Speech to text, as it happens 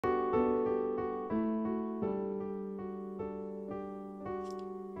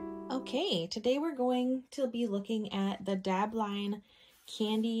Okay, today we're going to be looking at the Dabline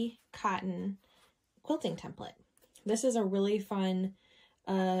Candy Cotton quilting template. This is a really fun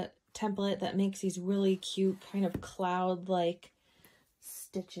template that makes these really cute kind of cloud-like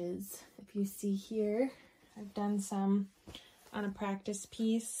stitches. If you see here, I've done some on a practice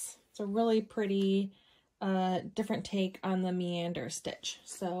piece. It's a really pretty different take on the meander stitch.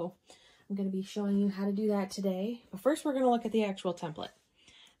 So I'm going to be showing you how to do that today. But first we're going to look at the actual template.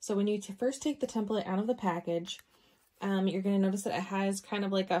 So when you first take the template out of the package, you're going to notice that it has kind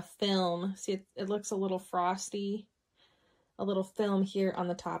of like a film. See, it looks a little frosty, a little film here on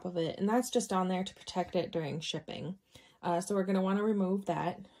the top of it. And that's just on there to protect it during shipping. So we're going to want to remove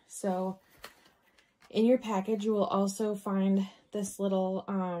that. So in your package, you will also find this little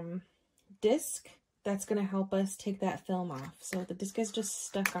disc that's going to help us take that film off. So the disc is just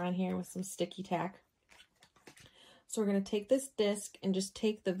stuck on here with some sticky tack. So we're going to take this disc and just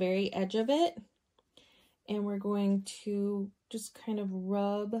take the very edge of it, and we're going to just kind of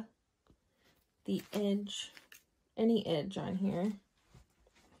rub the edge, any edge on here,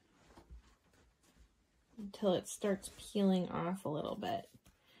 until it starts peeling off a little bit.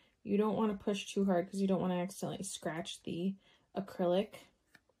 You don't want to push too hard because you don't want to accidentally scratch the acrylic.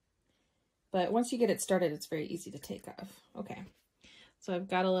 But once you get it started, it's very easy to take off. Okay, so I've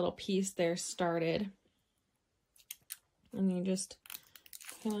got a little piece there started. And you just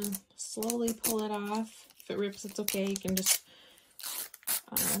kind of slowly pull it off. If it rips, it's okay. You can just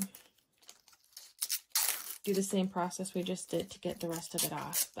do the same process we just did to get the rest of it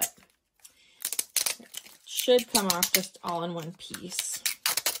off. But it should come off just all in one piece.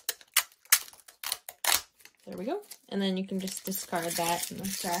 There we go. And then you can just discard that in the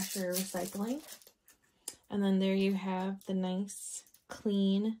trash or recycling. And then there you have the nice,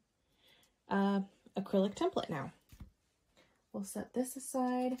 clean acrylic template now. We'll set this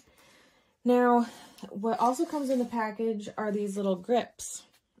aside. Now, what also comes in the package are these little grips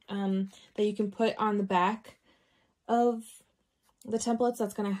that you can put on the back of the templates.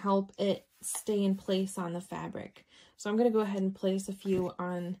 That's going to help it stay in place on the fabric. So I'm going to go ahead and place a few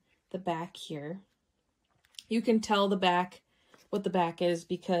on the back here. You can tell the back what the back is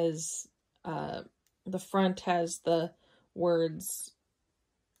because the front has the words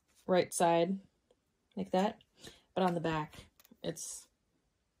right side like that, but on the back it's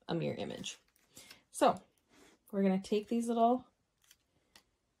a mirror image. So we're going to take these little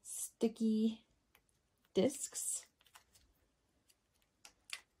sticky discs.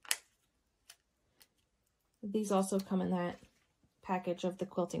 These also come in that package of the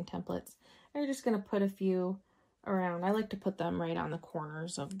quilting templates. And you're just going to put a few around. I like to put them right on the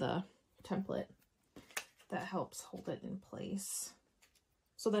corners of the template. That helps hold it in place.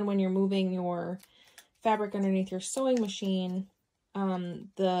 So then when you're moving your fabric underneath your sewing machine,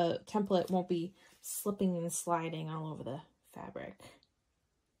 the template won't be slipping and sliding all over the fabric.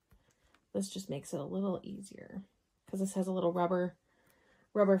 This just makes it a little easier because this has a little rubber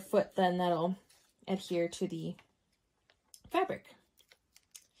foot then that'll adhere to the fabric.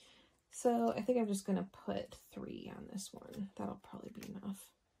 So I think I'm just going to put 3 on this one. That'll probably be enough.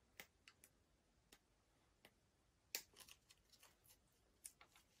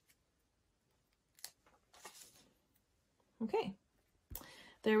 Okay,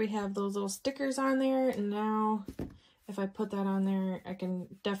 there we have those little stickers on there, and now if I put that on there, I can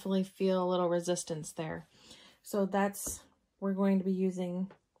definitely feel a little resistance there. So we're going to be using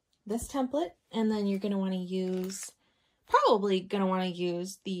this template, and then you're going to want to use, probably going to want to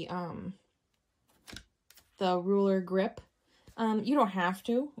use the ruler grip. You don't have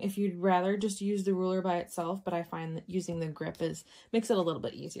to if you'd rather just use the ruler by itself, but I find that using the grip makes it a little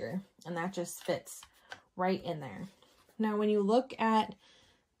bit easier, and that just fits right in there. Now, when you look at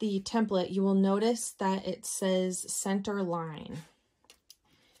the template, you will notice that it says center line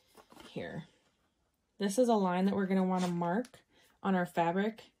here. This is a line that we're going to want to mark on our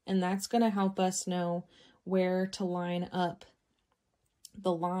fabric, and that's going to help us know where to line up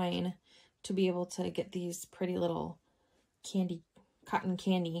the line to be able to get these pretty little cotton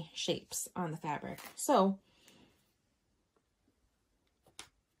candy shapes on the fabric. So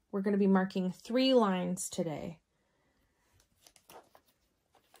we're going to be marking 3 lines today.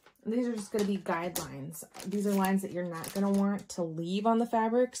 These are just going to be guidelines. These are lines that you're not going to want to leave on the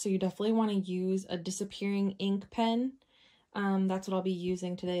fabric, so you definitely want to use a disappearing ink pen. That's what I'll be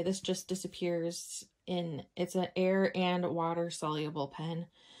using today. This just disappears it's an air and water soluble pen.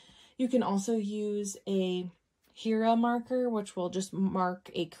 You can also use a hera marker, which will just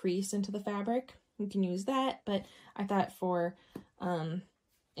mark a crease into the fabric. You can use that, but I thought for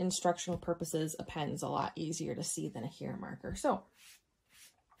instructional purposes, a pen's a lot easier to see than a hera marker. So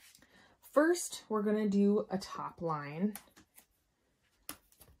first we're going to do a top line.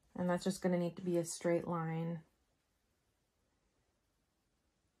 And that's just going to need to be a straight line.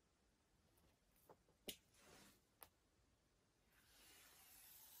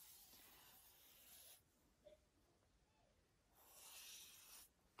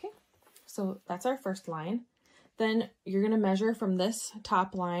 Okay, so that's our first line. Then you're going to measure from this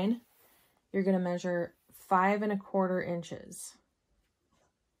top line, you're going to measure 5 1/4 inches.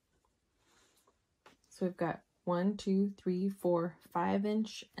 So we've got 1, 2, 3, 4, 5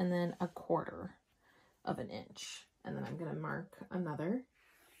 inch, and then 1/4 of an inch. And then I'm going to mark another.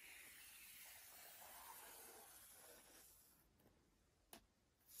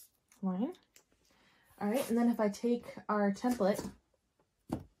 Line. All right, and then if I take our template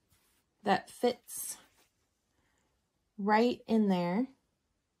that fits right in there,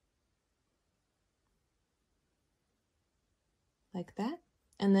 like that,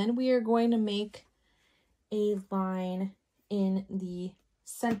 and then we are going to make a line in the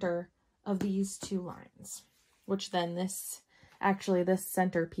center of these two lines, which then this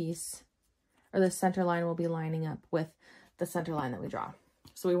center piece, or this center line, will be lining up with the center line that we draw.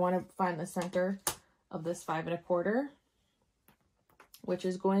 So we want to find the center of this 5 1/4, which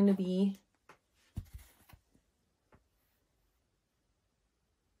is going to be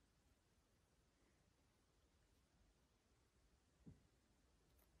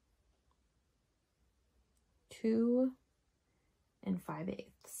two and 5/8.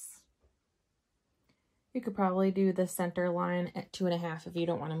 You could probably do the center line at 2 1/2 if you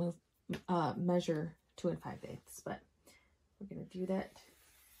don't want to move measure 2 5/8, but we're going to do that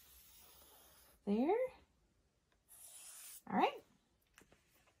there. All right.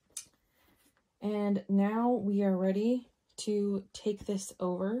 And now we are ready to take this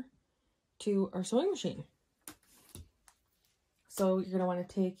over to our sewing machine. So you're going to want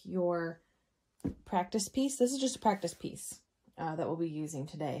to take your practice piece. This is just a practice piece that we'll be using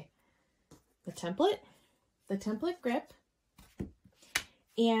today. The template grip,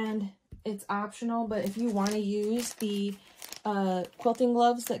 and it's optional, but if you want to use the quilting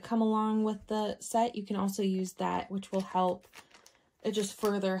gloves that come along with the set, you can also use that, which will help. It just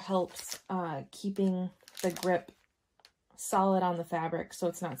further helps keeping the grip solid on the fabric so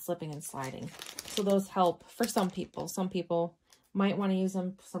it's not slipping and sliding. So those help for some people. Some people might want to use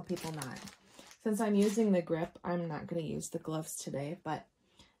them, some people not. Since I'm using the grip, I'm not going to use the gloves today, but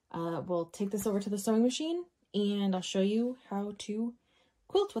we'll take this over to the sewing machine and I'll show you how to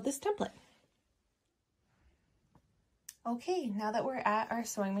quilt with this template. Okay, now that we're at our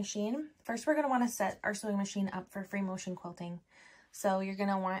sewing machine, first we're going to want to set our sewing machine up for free motion quilting. So you're going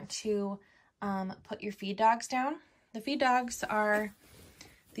to want to put your feed dogs down. The feed dogs are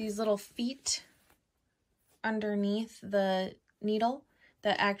these little feet underneath the needle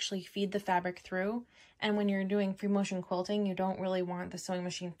that actually feed the fabric through. And when you're doing free motion quilting, you don't really want the sewing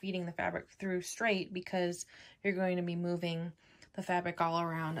machine feeding the fabric through straight because you're going to be moving the fabric all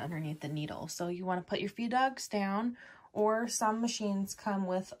around underneath the needle. So you want to put your feed dogs down, or some machines come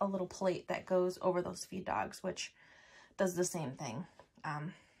with a little plate that goes over those feed dogs, which does the same thing.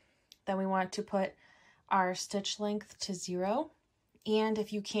 Then we want to put our stitch length to 0. And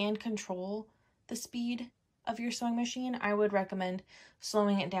if you can control the speed of your sewing machine, I would recommend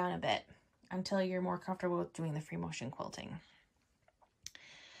slowing it down a bit until you're more comfortable with doing the free motion quilting.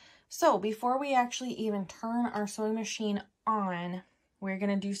 So before we actually even turn our sewing machine on, we're going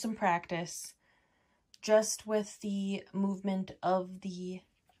to do some practice just with the movement of the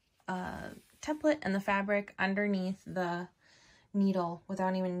template and the fabric underneath the needle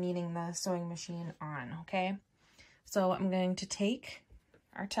without even needing the sewing machine on, okay? So I'm going to take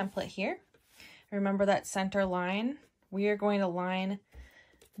our template here. Remember that center line? We are going to line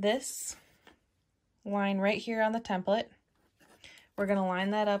this line right here on the template. We're going to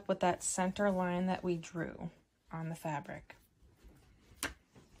line that up with that center line that we drew on the fabric.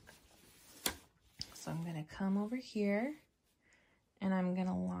 So I'm going to come over here and I'm going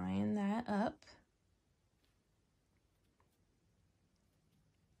to line that up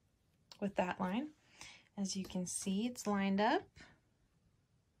with that line. As you can see, it's lined up.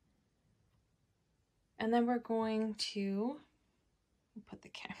 And then we're going to put the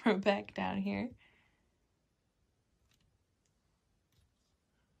camera back down here.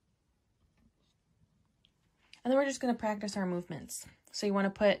 And then we're just going to practice our movements. So you want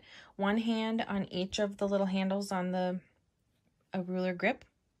to put one hand on each of the little handles on a ruler grip.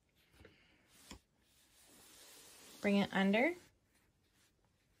 Bring it under.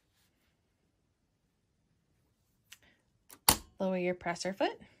 Lower your presser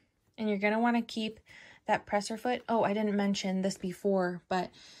foot. And you're going to want to keep that presser foot. Oh, I didn't mention this before,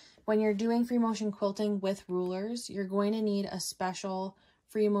 but When you're doing free motion quilting with rulers, you're going to need a special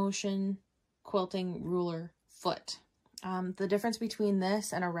free motion quilting ruler foot. The difference between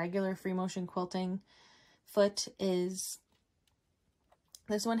this and a regular free motion quilting foot is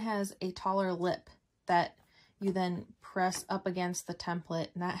this one has a taller lip that you then press up against the template,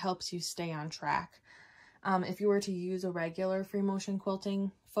 and that helps you stay on track. If you were to use a regular free motion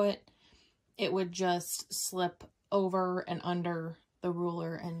quilting foot, it would just slip over and under the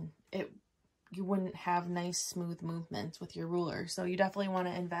ruler, and you wouldn't have nice smooth movements with your ruler. So you definitely want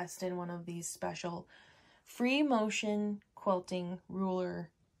to invest in one of these special free motion quilting ruler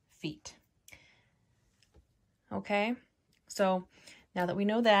feet. Okay, so now that we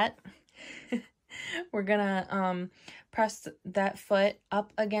know that, we're gonna press that foot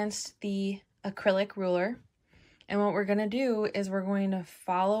up against the acrylic ruler. And what we're gonna do is we're going to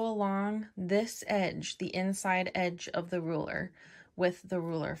follow along this edge, the inside edge of the ruler, with the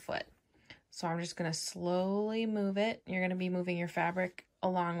ruler foot. So I'm just gonna slowly move it. You're gonna be moving your fabric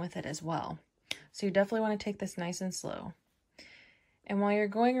along with it as well. So you definitely wanna take this nice and slow. And while you're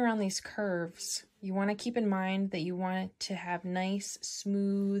going around these curves, you wanna keep in mind that you want it to have nice,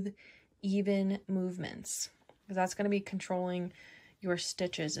 smooth, even movements, because that's gonna be controlling your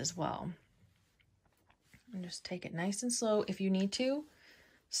stitches as well. And just take it nice and slow. If you need to,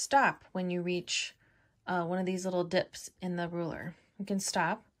 stop when you reach one of these little dips in the ruler. You can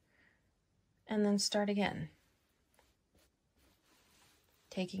stop and then start again.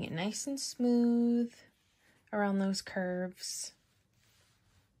 Taking it nice and smooth around those curves.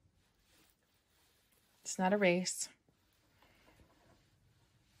 It's not a race.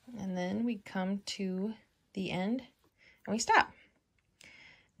 And then we come to the end and we stop.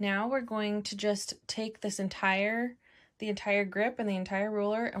 Now we're going to just take this the entire grip and the entire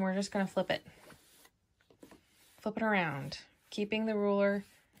ruler, and we're just going to flip it. Flip it around, keeping the ruler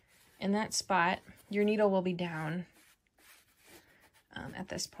in that spot. Your needle will be down at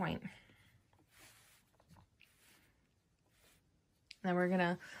this point. Then we're going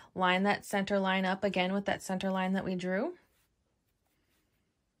to line that center line up again with that center line that we drew.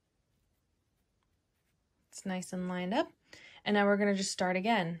 It's nice and lined up. And now we're going to just start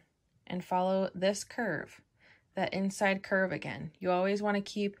again and follow this curve, that inside curve again. You always want to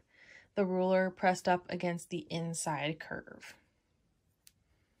keep the ruler pressed up against the inside curve.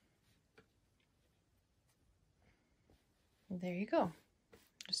 There you go.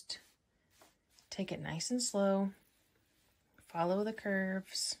 Just take it nice and slow. Follow the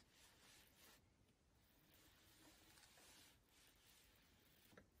curves.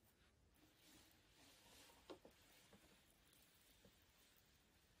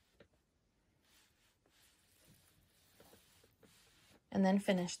 And then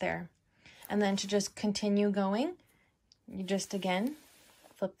finish there. And then to just continue going, you just again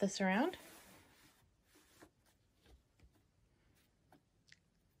flip this around.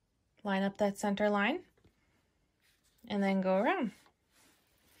 Line up that center line and then go around.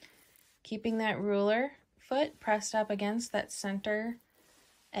 Keeping that ruler foot pressed up against that center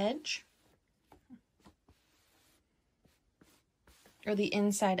edge, or the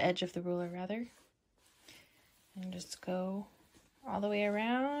inside edge of the ruler rather, and just go all the way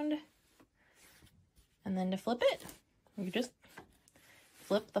around. And then to flip it, you just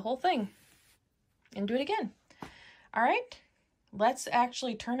flip the whole thing and do it again. All right, let's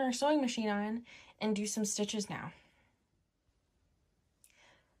actually turn our sewing machine on and do some stitches now.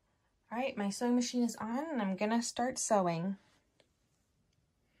 All right, my sewing machine is on and I'm gonna start sewing.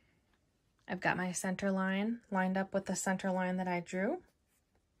 I've got my center line lined up with the center line that I drew.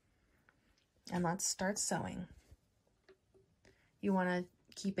 And let's start sewing. You wanna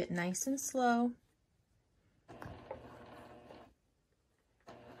keep it nice and slow.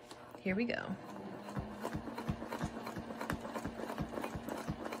 Here we go.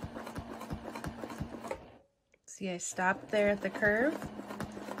 See, I stopped there at the curve.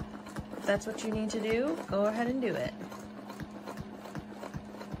 If that's what you need to do, go ahead and do it.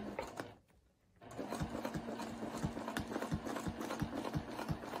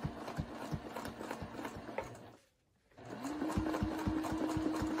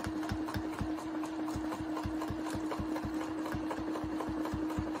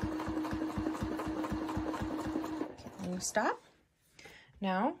 Stop.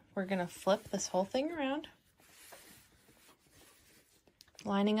 Now we're going to flip this whole thing around,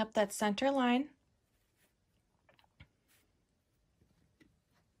 lining up that center line.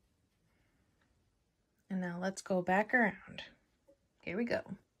 And now let's go back around. Here we go.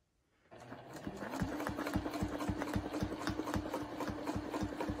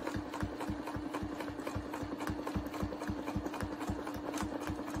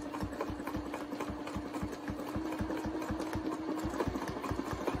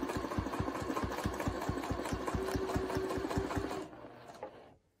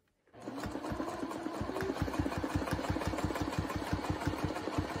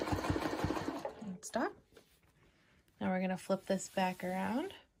 going to flip this back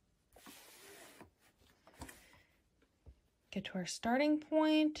around. Get to our starting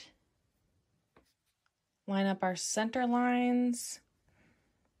point. Line up our center lines.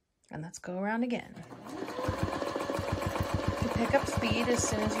 And let's go around again. You pick up speed as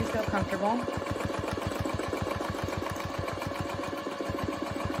soon as you feel comfortable.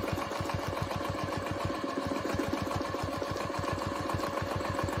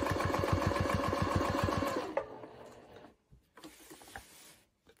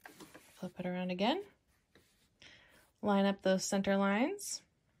 Flip it around again. Line up those center lines.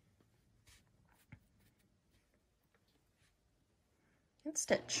 And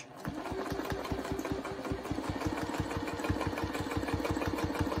stitch.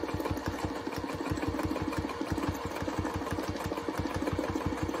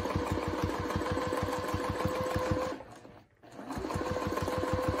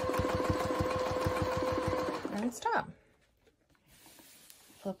 And stop.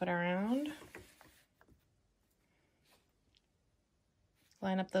 Flip it around.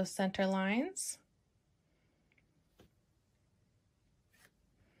 Line up those center lines.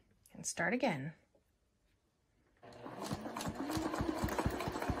 And start again.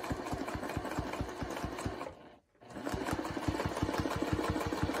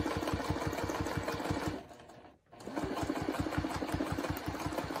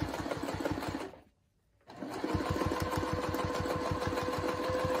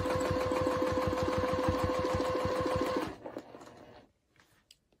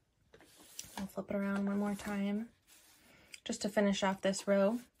 I'll flip it around one more time just to finish off this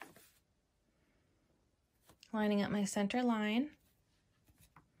row. Lining up my center line,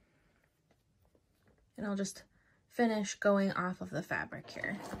 and I'll just finish going off of the fabric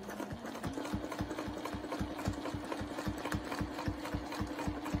here.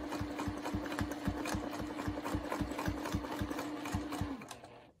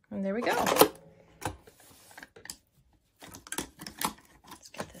 And there we go. Let's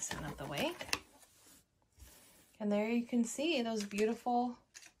get this out of the way. And there you can see those beautiful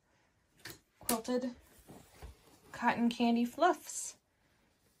quilted cotton candy fluffs.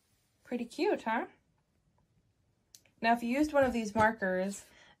 Pretty cute, huh? Now, if you used one of these markers,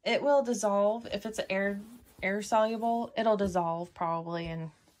 it will dissolve. If it's air soluble, it'll dissolve probably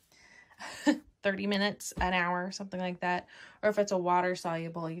in 30 minutes, an hour, something like that. Or if it's a water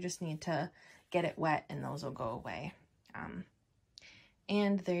soluble, you just need to get it wet and those will go away.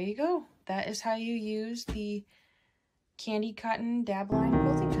 And there you go. That is how you use the Candy Cotton Dabline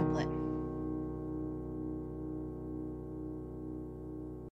quilting template.